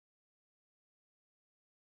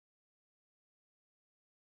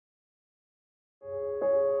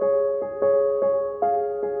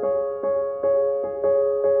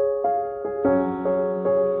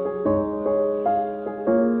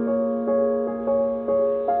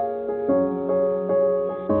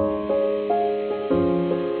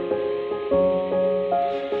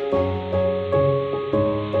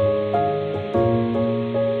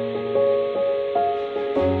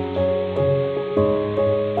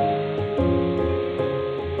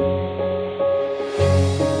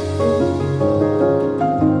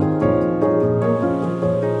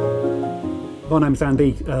name's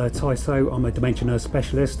Andy Tyso. I'm a dementia nurse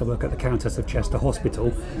specialist. I work at the Countess of Chester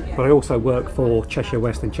Hospital, but I also work for Cheshire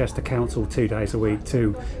West and Chester Council 2 days a week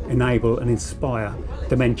to enable and inspire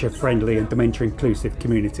dementia-friendly and dementia-inclusive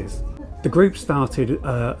communities. The group started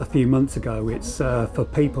a few months ago. It's for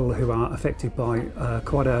people who are affected by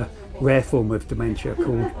quite a rare form of dementia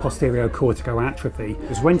called posterior cortical atrophy.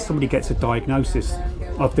 Because when somebody gets a diagnosis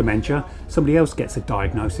of dementia, somebody else gets a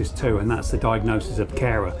diagnosis too, and that's the diagnosis of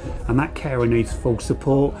carer. And that carer needs full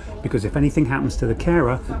support, because if anything happens to the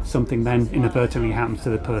carer, something then inadvertently happens to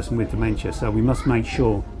the person with dementia. So we must make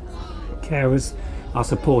sure carers are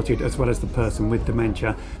supported, as well as the person with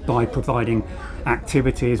dementia, by providing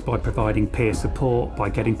activities, by providing peer support, by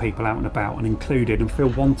getting people out and about and included and feel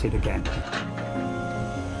wanted again.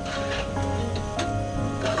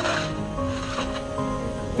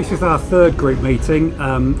 This is our third group meeting.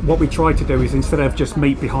 What we try to do is, instead of just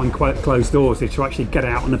meet behind closed doors, is to actually get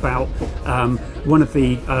out and about. One of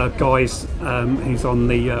the guys who's on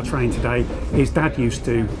the train today, his dad used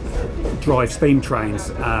to drive steam trains,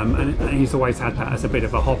 and he's always had that as a bit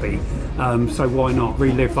of a hobby. So why not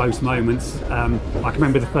relive those moments? I can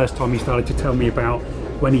remember the first time he started to tell me about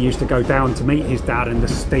when he used to go down to meet his dad, and the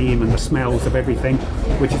steam and the smells of everything,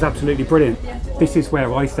 which is absolutely brilliant. This is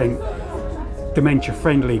where I think dementia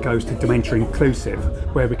friendly goes to dementia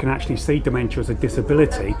inclusive, where we can actually see dementia as a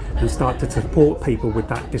disability and start to support people with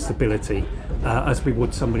that disability as we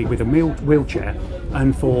would somebody with a wheelchair.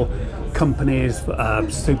 And for companies,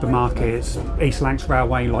 supermarkets, East Lancs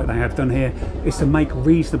Railway, like they have done here, is to make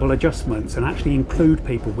reasonable adjustments and actually include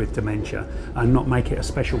people with dementia and not make it a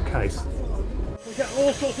special case. We get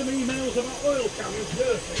all sorts of emails about oil cans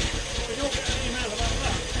dirty. We don't get an email about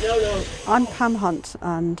that. No. I'm Pam Hunt,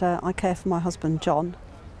 and I care for my husband John.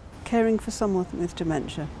 Caring for someone with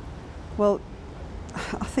dementia, well,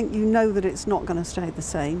 I think you know that it's not going to stay the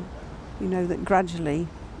same. You know that gradually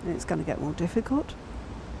it's going to get more difficult.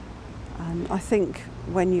 And I think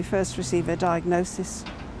when you first receive a diagnosis,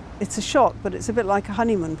 it's a shock, but it's a bit like a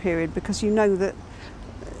honeymoon period, because you know that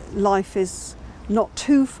life is not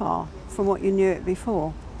too far from what you knew it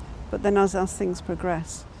before. But then as things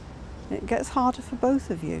progress, it gets harder for both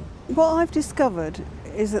of you. What I've discovered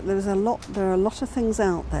is that there are a lot of things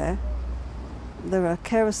out there. There are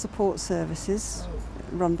carer support services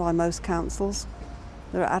run by most councils.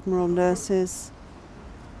 There are Admiral nurses.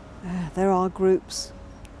 There are groups.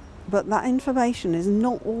 But that information is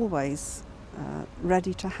not always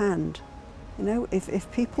ready to hand. You know,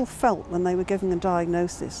 if people felt when they were given a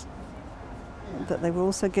diagnosis that they were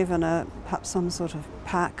also given perhaps some sort of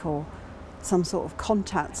pack or some sort of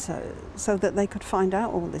contact so that they could find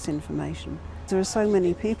out all this information. There are so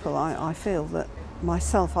many people, I feel that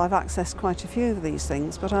myself, I've accessed quite a few of these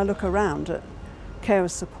things, but I look around at carer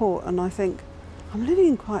support and I think, I'm living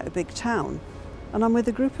in quite a big town and I'm with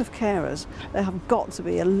a group of carers. There have got to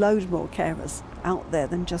be a load more carers out there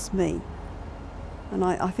than just me. And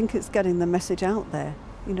I think it's getting the message out there,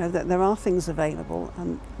 you know, that there are things available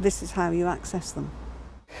and this is how you access them.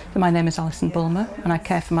 My name is Alison Bulmer, and I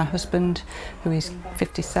care for my husband, who is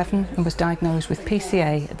 57 and was diagnosed with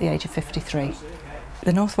PCA at the age of 53.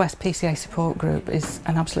 The North West PCA support group is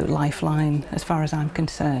an absolute lifeline as far as I'm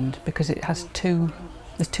concerned, because it has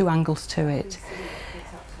there's two angles to it.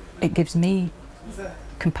 It gives me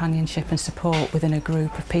companionship and support within a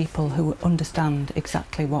group of people who understand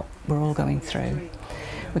exactly what we're all going through.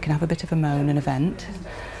 We can have a bit of a moan and vent,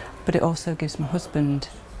 but it also gives my husband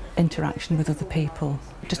interaction with other people.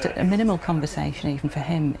 Just a minimal conversation even for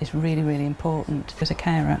him is really, really important. As a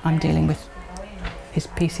carer, I'm dealing with his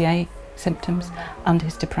PCA symptoms and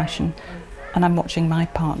his depression, and I'm watching my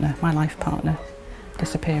partner, my life partner,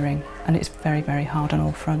 disappearing, and it's very, very hard on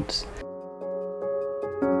all fronts.